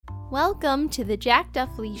Welcome to the Jack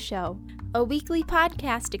Duffley Show, a weekly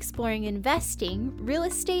podcast exploring investing, real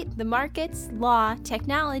estate, the markets, law,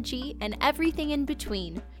 technology, and everything in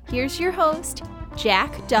between. Here's your host,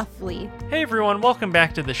 Jack Duffley. Hey everyone, welcome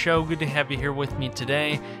back to the show. Good to have you here with me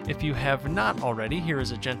today. If you have not already, here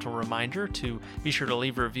is a gentle reminder to be sure to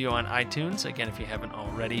leave a review on iTunes. Again, if you haven't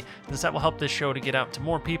already, because that will help this show to get out to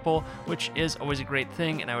more people, which is always a great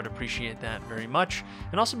thing, and I would appreciate that very much.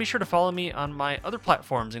 And also be sure to follow me on my other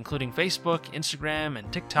platforms, including Facebook, Instagram,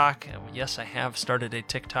 and TikTok. Yes, I have started a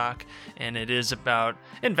TikTok, and it is about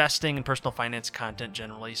investing and personal finance content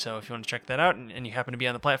generally. So if you want to check that out and you happen to be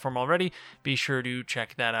on the platform already, be sure to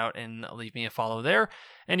check that out and leave me a follow there.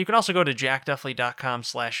 And you can also go to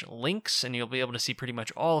jackduffley.com/links, and you'll be able to see pretty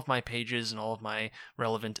much all of my pages and all of my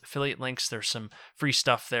relevant affiliate links. There's some free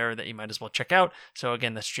stuff there that you might as well check out. So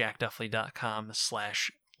again, that's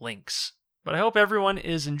jackduffley.com/links. But I hope everyone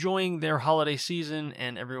is enjoying their holiday season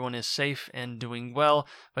and everyone is safe and doing well.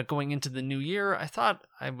 But going into the new year, I thought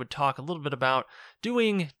I would talk a little bit about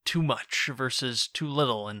doing too much versus too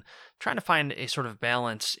little and trying to find a sort of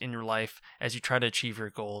balance in your life as you try to achieve your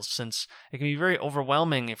goals, since it can be very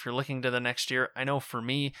overwhelming if you're looking to the next year. I know for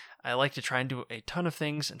me, I like to try and do a ton of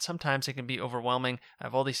things, and sometimes it can be overwhelming. I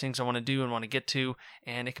have all these things I want to do and want to get to,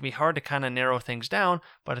 and it can be hard to kind of narrow things down,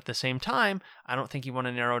 but at the same time, I don't think you want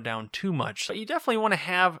to narrow down too much. But you definitely want to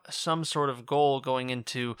have some sort of goal going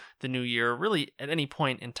into the new year, really at any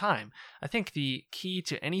point in time. I think the key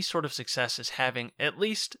to any sort of success is having at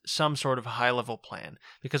least some sort of high-level plan,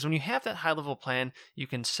 because when you have that high-level plan, you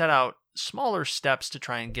can set out smaller steps to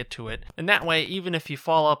try and get to it. And that way, even if you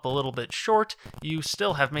fall up a little bit short, you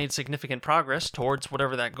still have made significant progress towards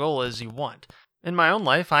whatever that goal is you want. In my own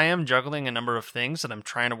life, I am juggling a number of things that I'm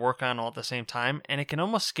trying to work on all at the same time, and it can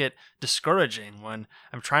almost get discouraging when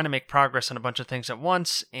I'm trying to make progress on a bunch of things at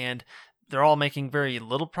once, and they're all making very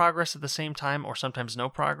little progress at the same time, or sometimes no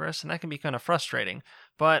progress, and that can be kind of frustrating.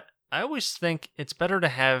 But I always think it's better to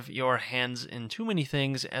have your hands in too many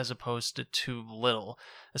things as opposed to too little,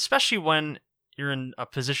 especially when you're in a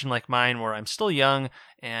position like mine where I'm still young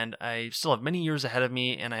and I still have many years ahead of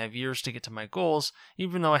me and I have years to get to my goals.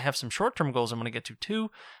 Even though I have some short-term goals I want to get to too,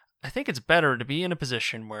 I think it's better to be in a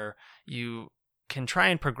position where you can try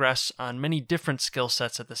and progress on many different skill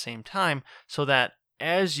sets at the same time, so that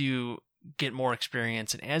as you get more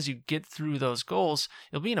experience and as you get through those goals,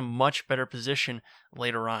 you'll be in a much better position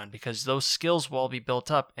later on, because those skills will all be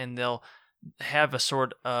built up and they'll have a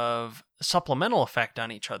sort of supplemental effect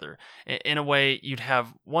on each other. In a way, you'd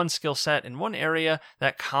have one skill set in one area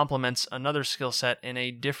that complements another skill set in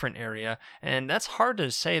a different area, and that's hard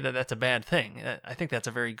to say that that's a bad thing. I think that's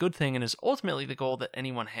a very good thing and is ultimately the goal that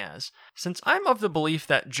anyone has. Since I'm of the belief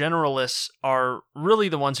that generalists are really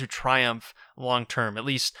the ones who triumph long term, at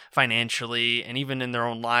least financially and even in their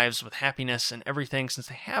own lives with happiness and everything, since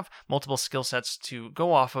they have multiple skill sets to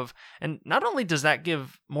go off of. And not only does that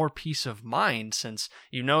give more peace of mind, since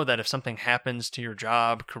you know that if something happens to your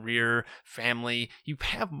job, career, family, you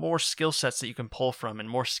have more skill sets that you can pull from and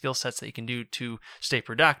more skill sets that you can do to stay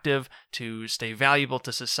productive, to stay valuable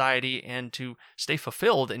to society, and to stay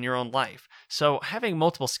fulfilled in your own life. So having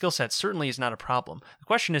multiple skill sets certainly is not a problem. The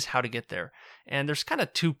question is how to get there. And there's kind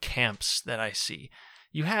of two camps that I see.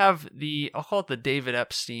 You have I'll call it the David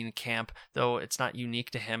Epstein camp, though it's not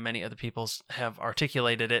unique to him. Many other people have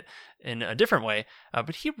articulated it in a different way.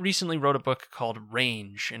 But he recently wrote a book called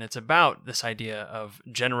Range, and it's about this idea of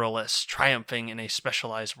generalists triumphing in a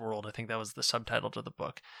specialized world. I think that was the subtitle to the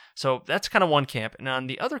book. So that's kind of one camp. And on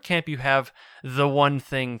the other camp, you have the One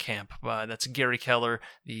Thing camp. That's Gary Keller,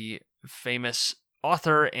 the famous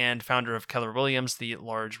author and founder of Keller Williams, the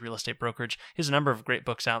large real estate brokerage. He has a number of great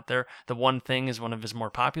books out there. The One Thing is one of his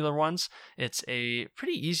more popular ones. It's a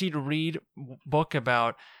pretty easy to read book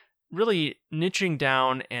about really niching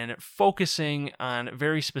down and focusing on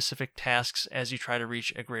very specific tasks as you try to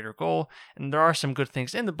reach a greater goal. And there are some good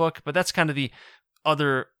things in the book, but that's kind of the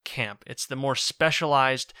other camp. It's the more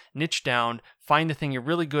specialized, niche down, find the thing you're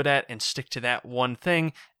really good at and stick to that one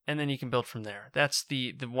thing, and then you can build from there. That's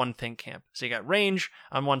the One Thing camp. So you got Range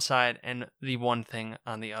on one side and the One Thing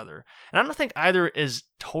on the other. And I don't think either is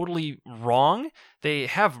totally wrong. They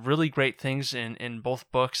have really great things in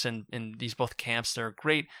both books and in these both camps. There are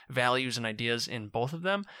great values and ideas in both of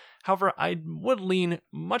them. However, I would lean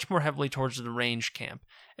much more heavily towards the Range camp.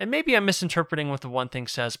 And maybe I'm misinterpreting what the One Thing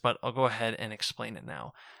says, but I'll go ahead and explain it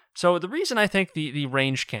now. So the reason I think the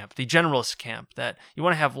Range camp, the generalist camp, that you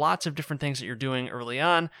want to have lots of different things that you're doing early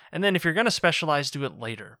on, and then if you're going to specialize, do it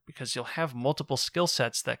later, because you'll have multiple skill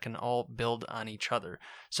sets that can all build on each other.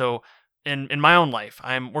 So in my own life,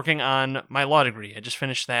 I'm working on my law degree. I just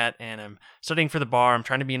finished that, and I'm studying for the bar. I'm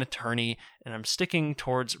trying to be an attorney, and I'm sticking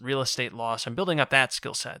towards real estate law. So I'm building up that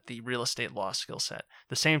skill set, the real estate law skill set. At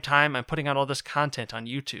the same time, I'm putting out all this content on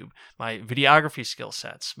YouTube, my videography skill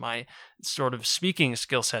sets, my sort of speaking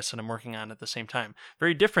skill sets that I'm working on at the same time.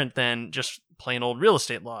 Very different than just plain old real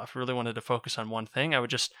estate law. If I really wanted to focus on one thing, I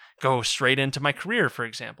would just go straight into my career, for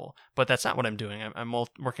example. But that's not what I'm doing. I'm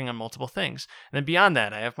working on multiple things. And then beyond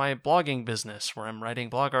that, I have my blogging business where I'm writing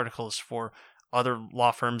blog articles for other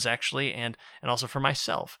law firms, actually, and also for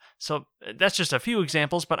myself. So that's just a few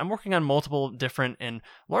examples, but I'm working on multiple different and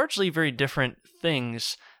largely very different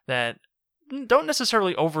things that don't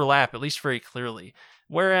necessarily overlap, at least very clearly.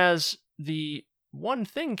 Whereas the one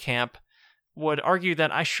thing camp would argue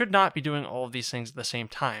that I should not be doing all of these things at the same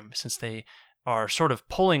time, since they are sort of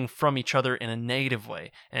pulling from each other in a negative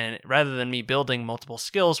way. And rather than me building multiple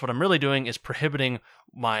skills, what I'm really doing is prohibiting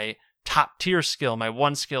my top tier skill, my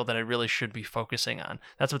one skill that I really should be focusing on.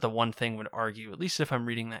 That's what the one thing would argue, at least if I'm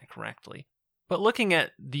reading that correctly. But looking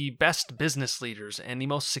at the best business leaders and the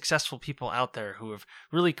most successful people out there who have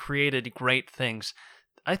really created great things,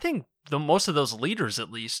 I think most of those leaders,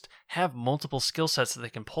 at least, have multiple skill sets that they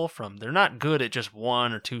can pull from. They're not good at just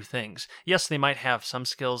one or two things. Yes, they might have some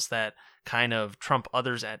skills that kind of trump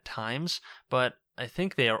others at times, but I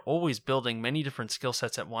think they are always building many different skill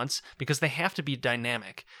sets at once because they have to be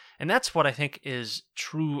dynamic. And that's what I think is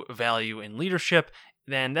true value in leadership.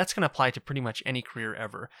 Then that's going to apply to pretty much any career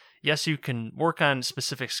ever. Yes, you can work on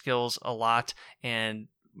specific skills a lot, and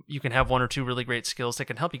you can have one or two really great skills that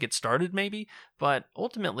can help you get started maybe, but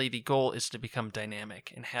ultimately the goal is to become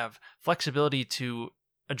dynamic and have flexibility to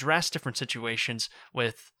address different situations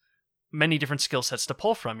with many different skill sets to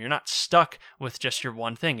pull from. You're not stuck with just your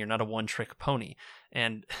one thing. You're not a one-trick pony.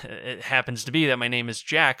 And it happens to be that my name is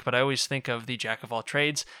Jack, but I always think of the jack of all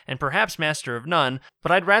trades and perhaps master of none,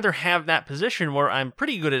 but I'd rather have that position where I'm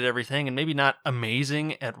pretty good at everything and maybe not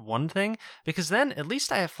amazing at one thing, because then at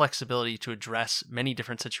least I have flexibility to address many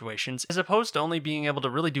different situations as opposed to only being able to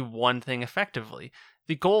really do one thing effectively.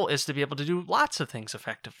 The goal is to be able to do lots of things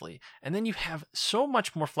effectively, and then you have so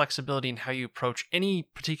much more flexibility in how you approach any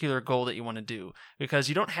particular goal that you want to do, because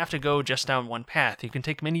you don't have to go just down one path. You can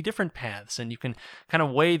take many different paths, and you can kind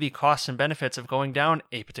of weigh the costs and benefits of going down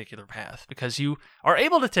a particular path, because you are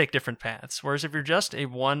able to take different paths, whereas if you're just a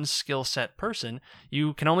one skill set person,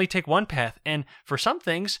 you can only take one path, and for some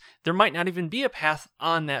things, there might not even be a path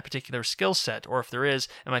on that particular skill set, or if there is,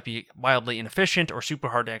 it might be wildly inefficient or super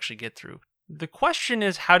hard to actually get through. The question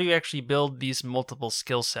is, how do you actually build these multiple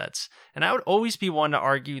skill sets? And I would always be one to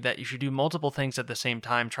argue that you should do multiple things at the same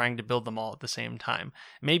time, trying to build them all at the same time.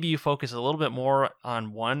 Maybe you focus a little bit more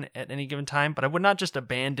on one at any given time, but I would not just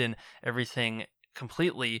abandon everything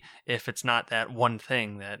completely if it's not that one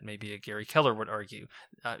thing that maybe a Gary Keller would argue.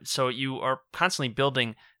 So you are constantly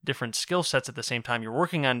building different skill sets at the same time. You're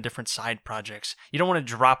working on different side projects. You don't want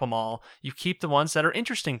to drop them all. You keep the ones that are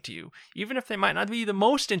interesting to you. Even if they might not be the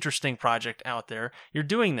most interesting project out there, you're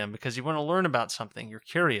doing them because you want to learn about something. You're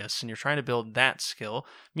curious and you're trying to build that skill.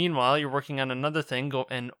 Meanwhile, you're working on another thing,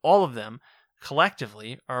 and all of them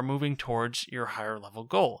collectively are moving towards your higher level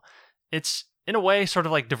goal. It's in a way sort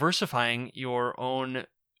of like diversifying your own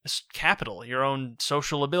capital, your own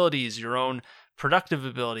social abilities, your own productive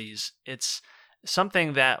abilities. It's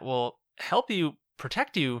something that will help you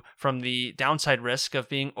protect you from the downside risk of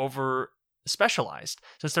being over specialized,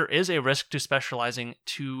 since there is a risk to specializing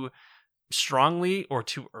too strongly or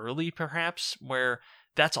too early, perhaps, where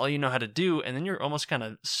that's all you know how to do, and then you're almost kind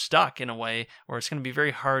of stuck in a way where it's going to be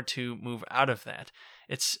very hard to move out of that.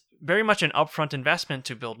 It's very much an upfront investment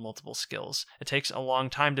to build multiple skills. It takes a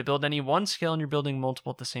long time to build any one skill, and you're building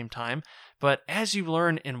multiple at the same time. But as you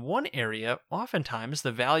learn in one area, oftentimes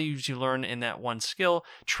the values you learn in that one skill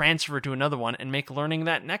transfer to another one and make learning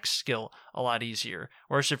that next skill a lot easier.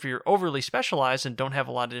 Whereas if you're overly specialized and don't have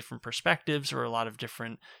a lot of different perspectives or a lot of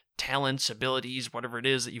different talents, abilities, whatever it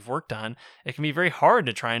is that you've worked on, it can be very hard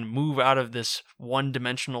to try and move out of this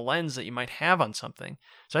one-dimensional lens that you might have on something.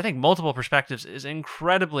 So I think multiple perspectives is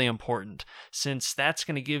incredibly important, since that's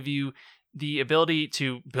going to give you the ability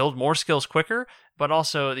to build more skills quicker, but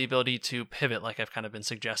also the ability to pivot, like I've kind of been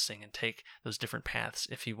suggesting, and take those different paths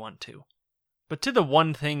if you want to. But to the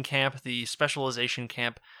one thing camp, the specialization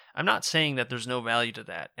camp, I'm not saying that there's no value to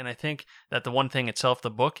that. And I think that the one thing itself,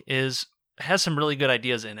 the book, has some really good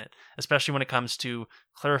ideas in it, especially when it comes to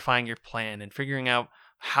clarifying your plan and figuring out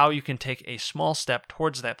how you can take a small step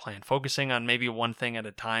towards that plan, focusing on maybe one thing at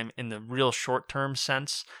a time in the real short-term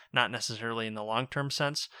sense, not necessarily in the long-term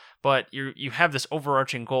sense, but you have this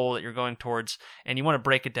overarching goal that you're going towards, and you want to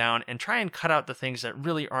break it down and try and cut out the things that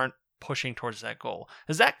really aren't pushing towards that goal.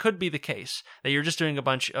 Because that could be the case, that you're just doing a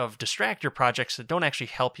bunch of distractor projects that don't actually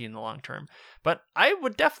help you in the long term. But I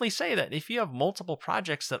would definitely say that if you have multiple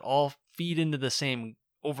projects that all feed into the same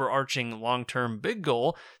overarching long-term big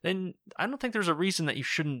goal, then I don't think there's a reason that you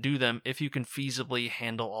shouldn't do them if you can feasibly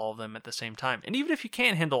handle all of them at the same time. And even if you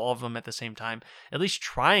can't handle all of them at the same time, at least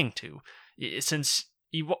trying to, since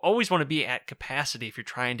you always want to be at capacity if you're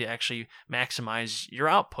trying to actually maximize your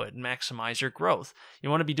output and maximize your growth.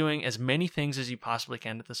 You want to be doing as many things as you possibly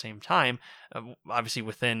can at the same time, obviously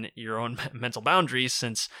within your own mental boundaries,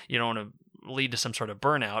 since you don't want to lead to some sort of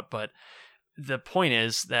burnout, but the point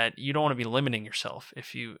is that you don't want to be limiting yourself.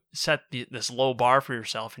 If you set this low bar for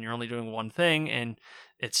yourself and you're only doing one thing and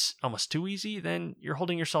it's almost too easy, then you're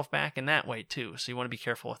holding yourself back in that way too. So you want to be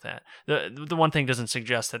careful with that. The one thing doesn't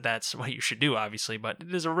suggest that that's what you should do, obviously, but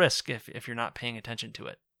it is a risk if you're not paying attention to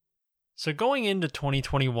it. So going into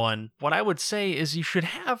 2021, what I would say is you should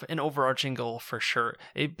have an overarching goal for sure.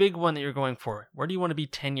 A big one that you're going for. Where do you want to be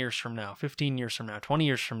 10 years from now, 15 years from now, 20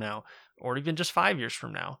 years from now, or even just 5 years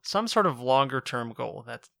from now? Some sort of longer term goal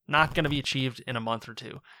that's not going to be achieved in a month or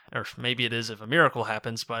two. Or maybe it is if a miracle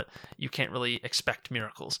happens, but you can't really expect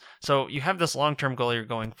miracles. So you have this long-term goal you're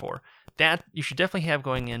going for. That you should definitely have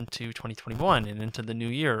going into 2021 and into the new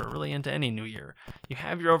year, or really into any new year. You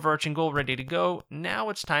have your overarching goal ready to go. Now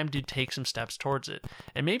it's time to take some steps towards it.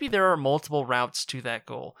 And maybe there are multiple routes to that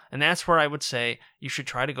goal. And that's where I would say you should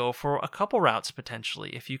try to go for a couple routes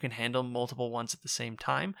potentially, if you can handle multiple ones at the same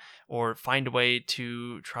time, or find a way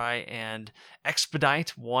to try and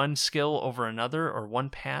expedite one skill over another or one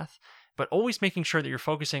path. But always making sure that you're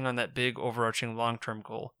focusing on that big overarching long-term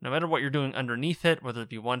goal. No matter what you're doing underneath it, whether it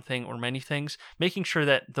be one thing or many things, making sure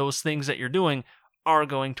that those things that you're doing are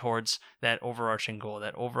going towards that overarching goal,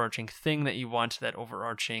 that overarching thing that you want, that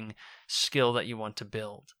overarching skill that you want to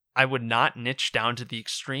build. I would not niche down to the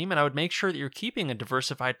extreme, and I would make sure that you're keeping a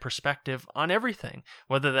diversified perspective on everything,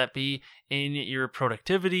 whether that be in your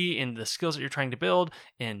productivity, in the skills that you're trying to build,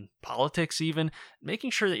 in politics even.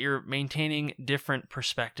 Making sure that you're maintaining different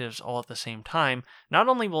perspectives all at the same time not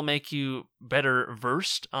only will make you better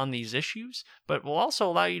versed on these issues, but will also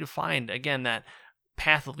allow you to find, again, that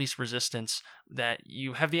path of least resistance that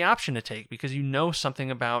you have the option to take because you know something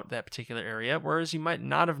about that particular area, whereas you might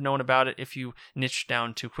not have known about it if you niched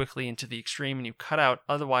down too quickly into the extreme and you cut out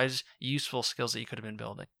otherwise useful skills that you could have been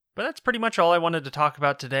building. But that's pretty much all I wanted to talk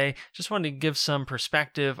about today. Just wanted to give some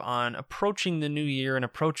perspective on approaching the new year and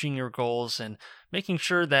approaching your goals and making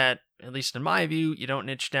sure that, at least in my view, you don't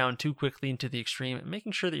niche down too quickly into the extreme, and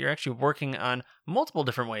making sure that you're actually working on multiple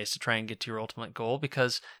different ways to try and get to your ultimate goal,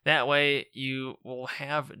 because that way you will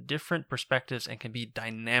have different perspectives and can be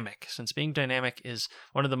dynamic, since being dynamic is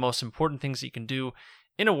one of the most important things that you can do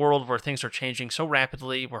in a world where things are changing so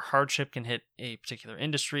rapidly, where hardship can hit a particular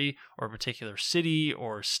industry or a particular city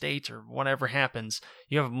or state or whatever happens.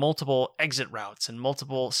 You have multiple exit routes and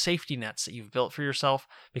multiple safety nets that you've built for yourself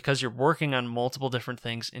because you're working on multiple different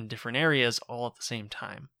things in different areas all at the same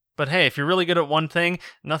time. But hey, if you're really good at one thing,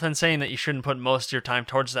 nothing saying that you shouldn't put most of your time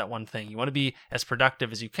towards that one thing. You want to be as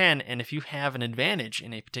productive as you can, and if you have an advantage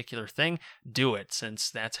in a particular thing, do it,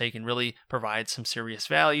 since that's how you can really provide some serious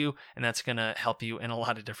value, and that's going to help you in a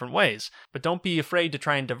lot of different ways. But don't be afraid to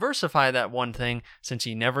try and diversify that one thing, since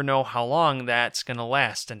you never know how long that's going to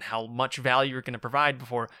last and how much value you're going to provide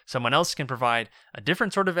before someone else can provide a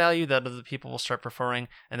different sort of value that other people will start preferring,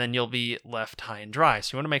 and then you'll be left high and dry.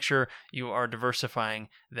 So you want to make sure you are diversifying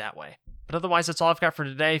that way. But otherwise, that's all I've got for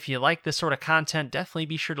today. If you like this sort of content, definitely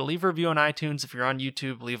be sure to leave a review on iTunes. If you're on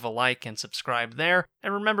YouTube, leave a like and subscribe there.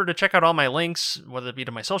 And remember to check out all my links, whether it be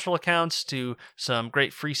to my social accounts, to some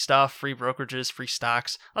great free stuff, free brokerages, free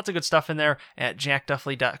stocks, lots of good stuff in there at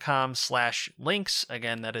jackduffley.com/links.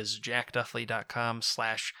 Again, that is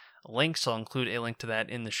jackduffley.com/links. I'll include a link to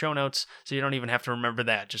that in the show notes, so you don't even have to remember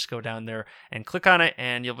that. Just go down there and click on it,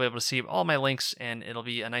 and you'll be able to see all my links, and it'll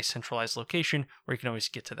be a nice centralized location where you can always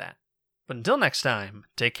get to that. But until next time,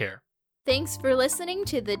 take care. Thanks for listening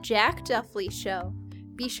to The Jack Duffley Show.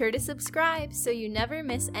 Be sure to subscribe so you never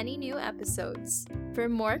miss any new episodes. For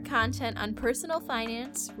more content on personal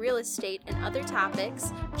finance, real estate, and other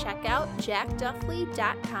topics, check out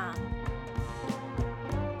jackduffley.com.